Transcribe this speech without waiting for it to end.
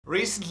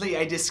Recently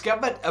I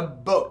discovered a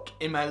book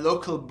in my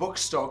local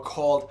bookstore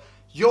called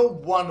Your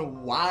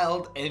One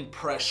Wild and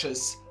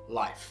Precious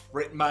Life,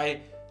 written by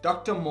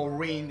Dr.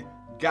 Maureen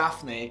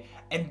Gaffney,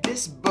 and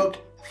this book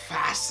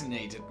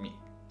fascinated me.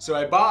 So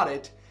I bought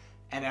it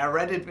and I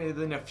read it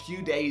within a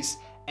few days,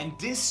 and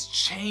this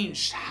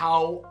changed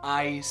how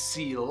I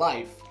see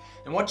life.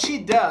 And what she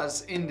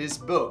does in this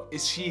book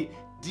is she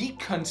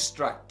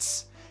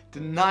deconstructs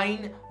the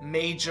 9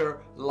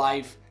 major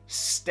life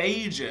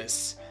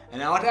stages.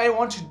 And what I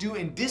want to do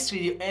in this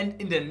video and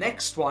in the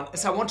next one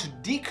is I want to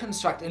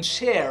deconstruct and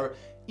share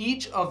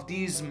each of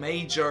these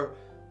major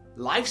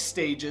life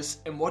stages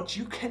and what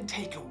you can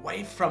take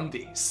away from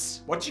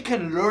these, what you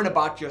can learn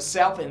about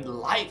yourself and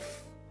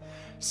life.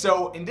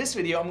 So in this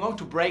video I'm going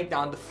to break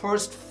down the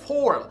first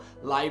 4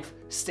 life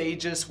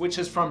stages, which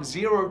is from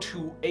 0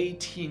 to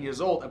 18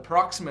 years old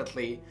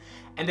approximately,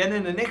 and then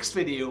in the next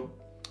video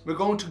we're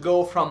going to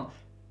go from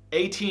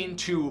 18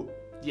 to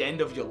the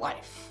end of your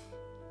life.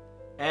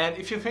 And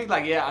if you think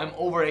like, yeah, I'm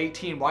over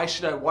 18, why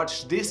should I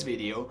watch this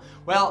video?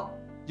 Well,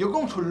 you're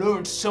going to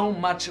learn so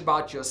much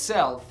about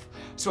yourself,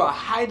 so I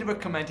highly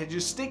recommend that you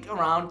stick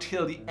around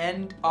till the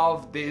end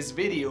of this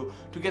video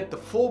to get the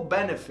full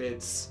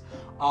benefits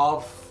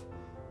of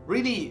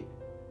really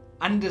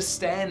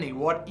understanding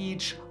what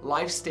each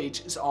life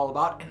stage is all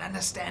about and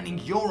understanding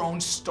your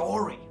own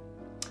story.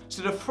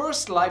 So the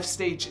first life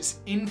stage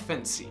is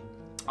infancy,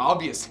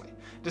 obviously.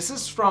 This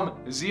is from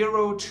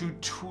 0 to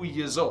 2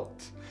 years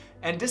old.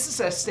 And this is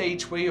a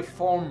stage where you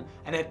form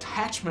an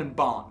attachment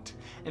bond.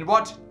 And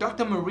what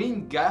Dr.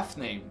 Maureen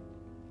Gaffney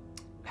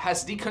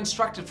has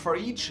deconstructed for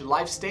each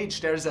life stage,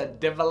 there is a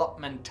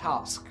development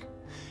task.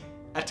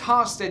 A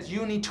task that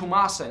you need to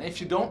master, and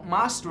if you don't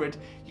master it,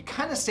 you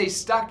kind of stay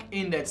stuck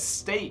in that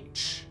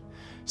stage.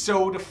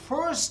 So the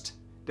first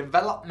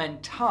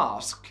development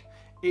task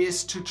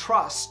is to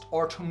trust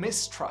or to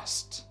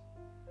mistrust,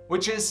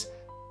 which is,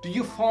 do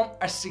you form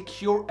a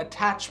secure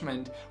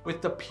attachment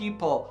with the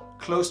people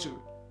close to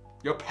you?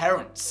 Your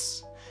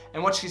parents.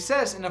 And what she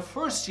says, in the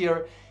first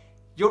year,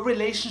 your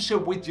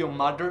relationship with your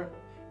mother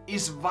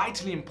is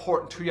vitally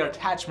important to your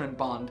attachment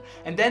bond.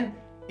 And then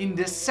in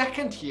the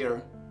second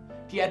year,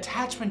 the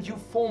attachment you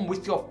form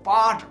with your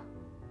father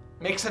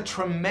makes a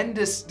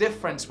tremendous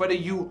difference, whether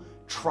you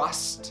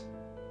trust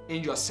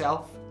in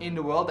yourself, in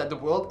the world, that the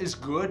world is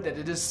good, that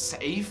it is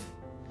safe,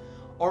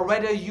 or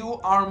whether you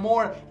are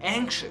more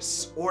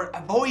anxious or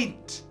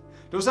avoidant.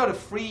 Those are the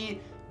 3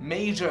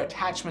 major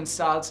attachment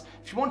styles.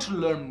 If you want to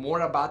learn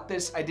more about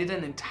this, I did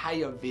an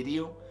entire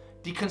video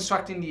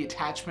deconstructing the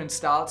attachment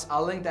styles.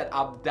 I'll link that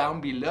up down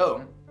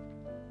below.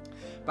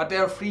 But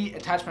there are 3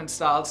 attachment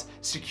styles.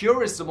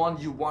 Secure is the one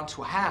you want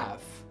to have,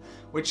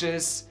 which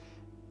is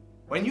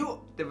when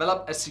you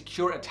develop a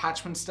secure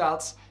attachment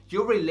styles,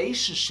 your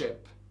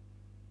relationship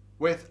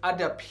with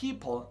other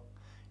people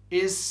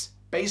is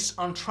based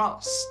on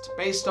trust,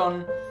 based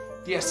on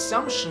the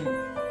assumption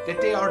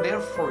that they are there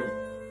for you,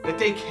 that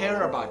they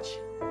care about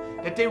you,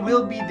 that they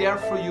will be there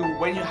for you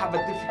when you have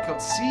a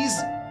difficult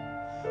season.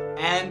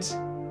 And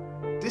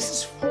this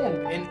is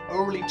formed in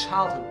early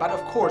childhood, but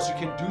of course you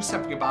can do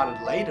something about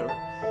it later.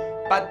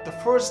 But the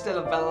first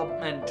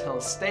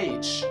developmental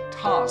stage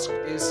task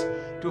is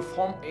to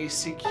form a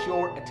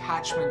secure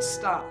attachment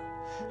style.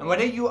 And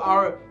whether you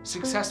are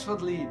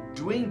successfully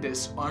doing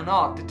this or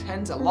not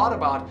depends a lot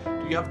about,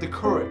 do you have the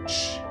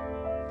courage,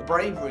 the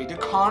bravery, the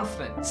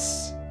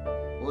confidence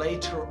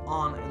later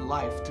on in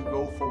life to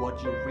go for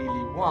what you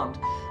really want.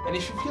 And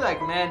if you feel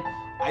like, man,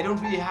 I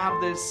don't really have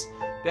this,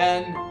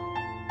 then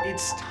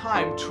it's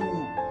time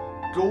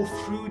to go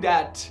through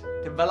that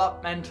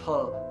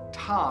developmental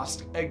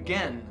task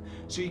again,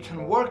 so you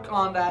can work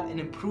on that and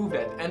improve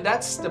it. And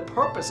that's the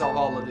purpose of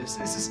all of this.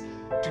 This is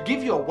to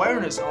give you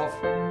awareness of,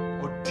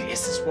 oh,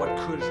 this is what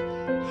could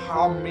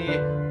harm me,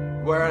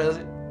 where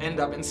I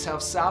end up in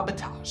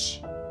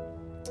self-sabotage.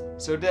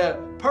 So the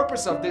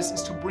purpose of this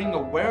is to bring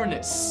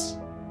awareness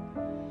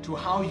to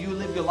how you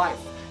live your life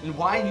and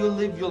why you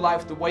live your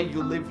life the way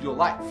you live your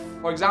life.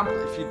 For example,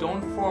 if you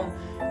don't form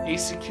a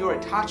secure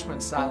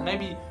attachment style,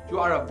 maybe you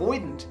are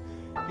avoidant,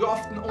 you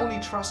often only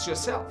trust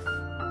yourself.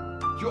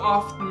 You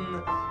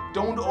often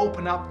don't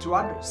open up to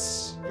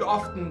others. You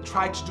often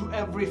try to do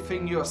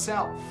everything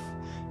yourself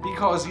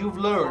because you've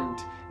learned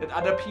that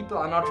other people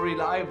are not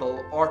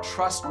reliable or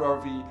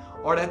trustworthy,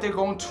 or that they're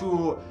going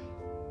to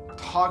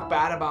talk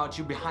bad about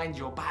you behind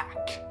your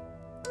back.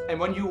 And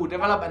when you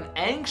develop an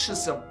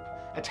anxious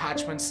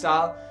attachment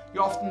style,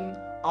 you often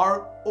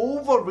are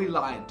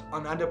over-reliant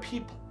on other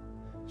people.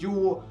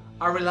 You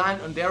are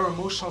reliant on their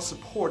emotional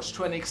support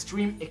to an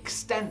extreme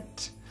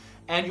extent,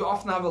 and you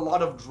often have a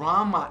lot of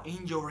drama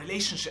in your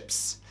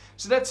relationships.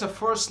 So that's the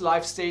first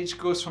life stage,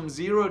 goes from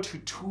 0 to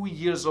 2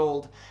 years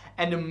old,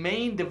 and the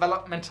main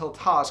developmental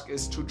task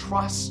is to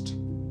trust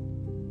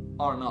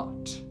or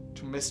not,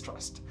 to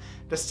mistrust.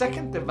 The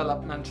second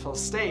developmental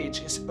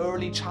stage is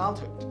early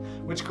childhood,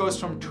 which goes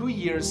from 2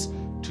 years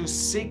to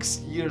 6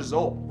 years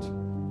old,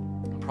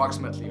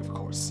 approximately, of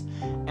course.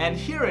 And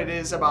here it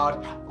is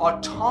about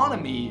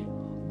autonomy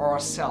or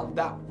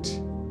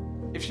self-doubt.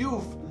 If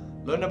you've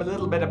learn a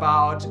little bit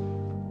about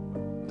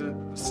the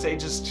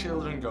stages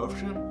children go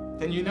through,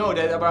 then you know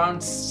that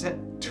around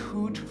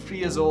 2 to 3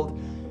 years old,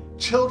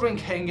 children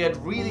can get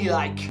really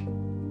like,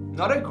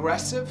 not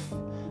aggressive,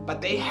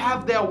 but they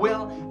have their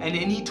will and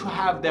they need to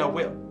have their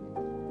will.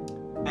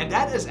 And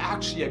that is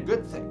actually a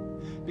good thing,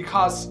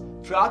 because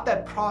throughout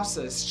that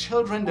process,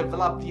 children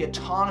develop the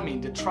autonomy,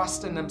 the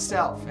trust in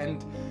themselves,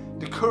 and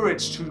the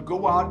courage to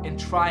go out and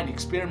try and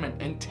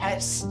experiment and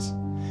test.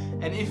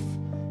 And if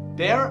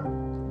their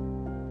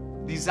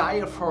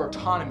desire for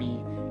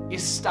autonomy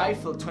is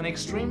stifled to an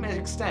extreme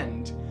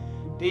extent,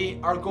 they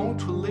are going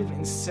to live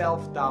in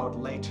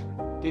self-doubt later.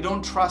 They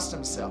don't trust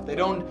themselves. They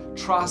don't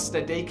trust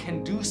that they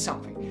can do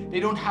something. They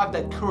don't have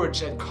that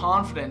courage, that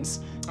confidence.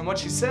 And what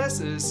she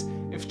says is,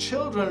 if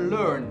children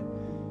learn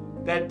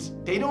that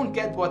they don't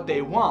get what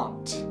they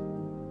want,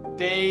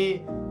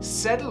 they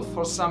settle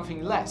for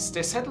something less.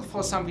 They settle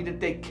for something that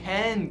they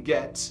can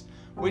get,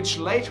 which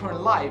later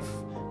in life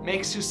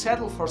makes you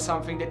settle for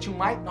something that you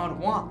might not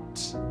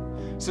want.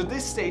 So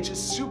this stage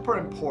is super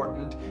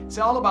important. It's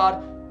all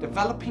about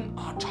developing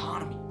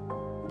autonomy,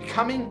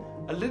 becoming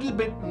a little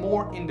bit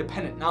more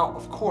independent. Now,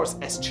 of course,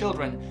 as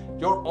children,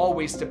 you're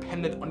always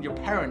dependent on your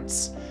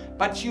parents,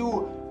 but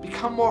you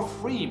become more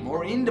free,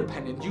 more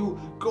independent. You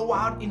go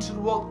out into the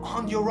world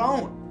on your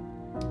own.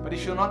 But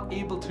if you're not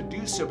able to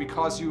do so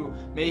because you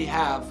may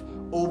have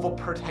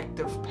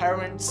overprotective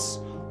parents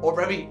or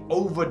very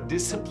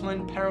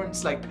over-disciplined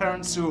parents, like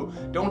parents who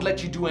don't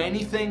let you do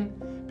anything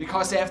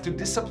because they have to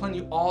discipline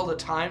you all the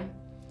time,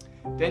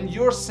 then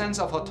your sense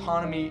of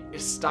autonomy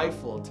is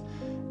stifled.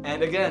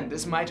 And again,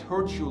 this might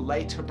hurt you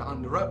later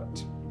down the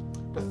road.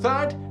 The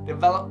third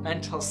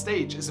developmental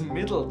stage is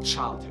middle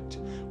childhood,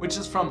 which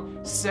is from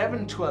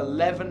 7 to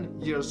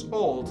 11 years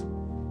old.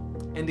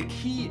 And the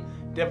key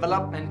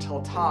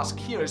developmental task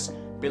here is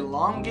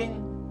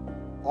belonging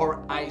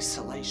or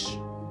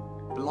isolation.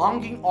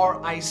 Belonging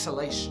or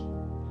isolation.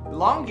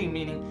 Belonging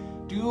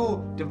meaning, do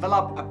you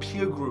develop a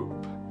peer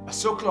group, a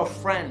circle of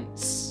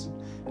friends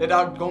that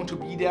are going to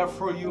be there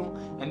for you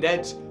and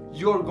that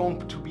you're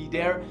going to be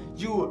there?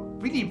 You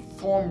really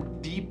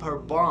form deeper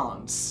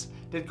bonds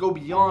that go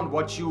beyond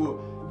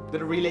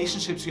the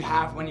relationships you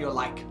have when you're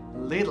like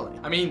little.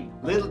 I mean,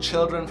 little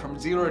children from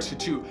 0 to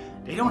 2,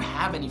 they don't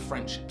have any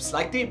friendships.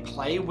 Like, they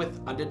play with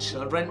other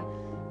children,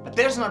 but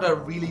there's not a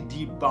really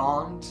deep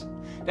bond.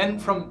 Then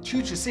from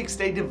 2 to 6,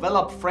 they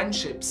develop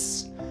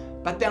friendships,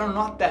 but they're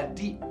not that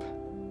deep.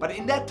 But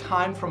in that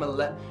time from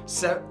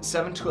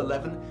 7 to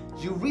 11,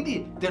 you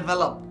really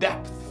develop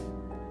depth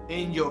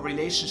in your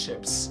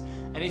relationships.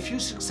 And if you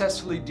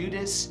successfully do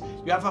this,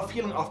 you have a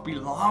feeling of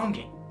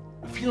belonging,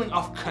 a feeling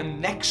of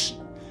connection,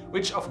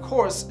 which of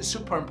course is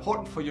super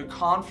important for your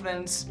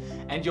confidence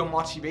and your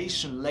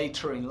motivation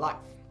later in life.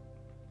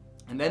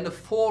 And then the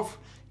fourth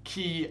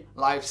key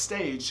life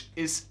stage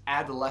is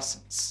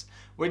adolescence,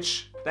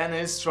 which then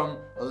is from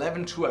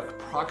 11 to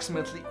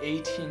approximately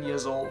 18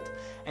 years old.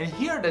 And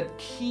here the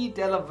key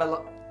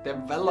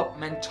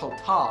developmental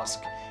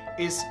task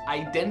is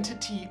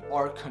identity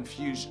or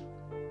confusion.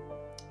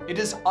 It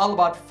is all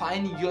about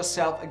finding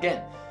yourself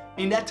again.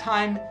 In that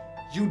time,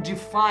 you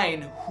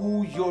define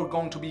who you're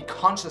going to be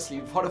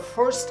consciously for the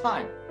first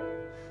time.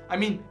 I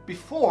mean,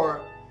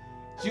 before,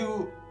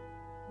 you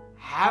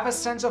have a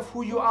sense of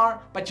who you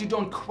are, but you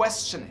don't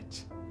question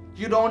it.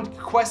 You don't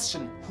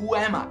question, who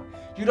am I?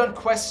 You don't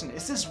question,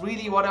 is this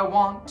really what I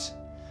want?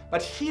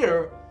 But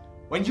here,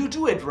 when you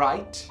do it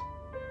right,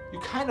 you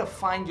kind of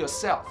find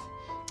yourself.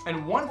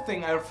 And one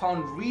thing I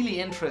found really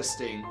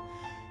interesting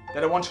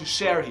that I want to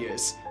share here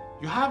is,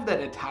 you have that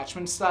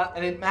attachment style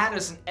and it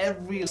matters in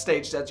every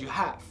stage that you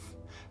have.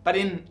 But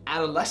in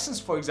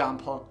adolescence, for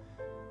example,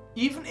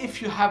 even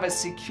if you have a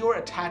secure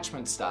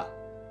attachment style,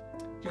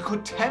 you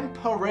could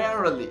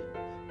temporarily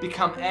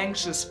become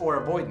anxious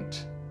or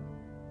avoidant.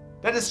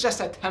 That is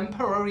just a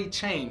temporary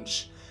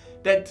change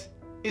that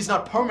is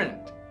not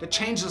permanent, that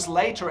changes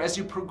later as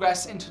you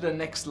progress into the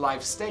next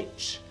life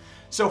stage.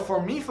 So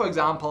for me, for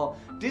example,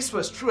 this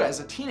was true. As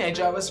a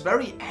teenager, I was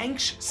very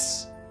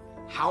anxious.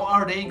 How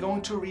are they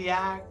going to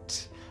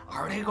react?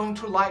 Are they going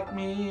to like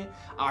me?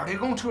 Are they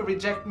going to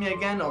reject me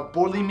again or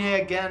bully me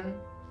again?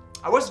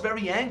 I was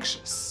very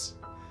anxious.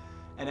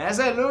 And as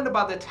I learned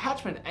about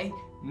attachment, I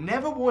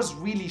never was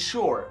really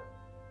sure.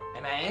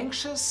 Am I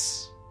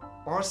anxious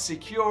or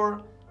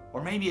secure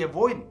or maybe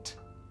avoidant?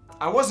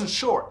 I wasn't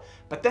sure.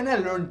 But then I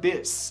learned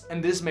this,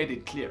 and this made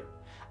it clear.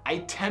 I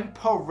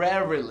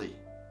temporarily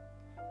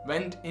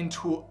went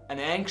into an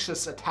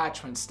anxious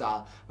attachment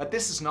style, but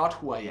this is not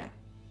who I am.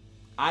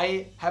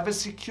 I have a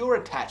secure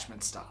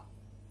attachment style.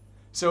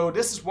 So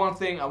this is one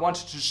thing I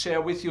wanted to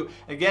share with you.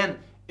 Again,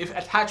 if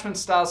attachment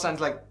style sounds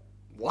like,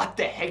 what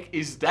the heck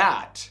is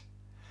that?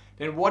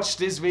 Then watch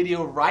this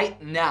video right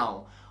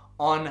now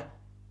on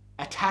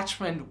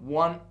attachment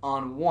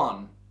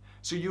one-on-one.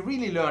 So you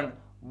really learn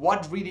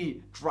what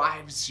really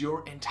drives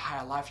your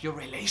entire life, your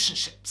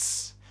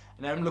relationships.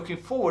 And I'm looking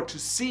forward to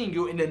seeing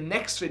you in the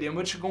next video in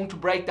which we're going to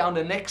break down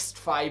the next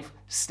 5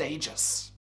 stages.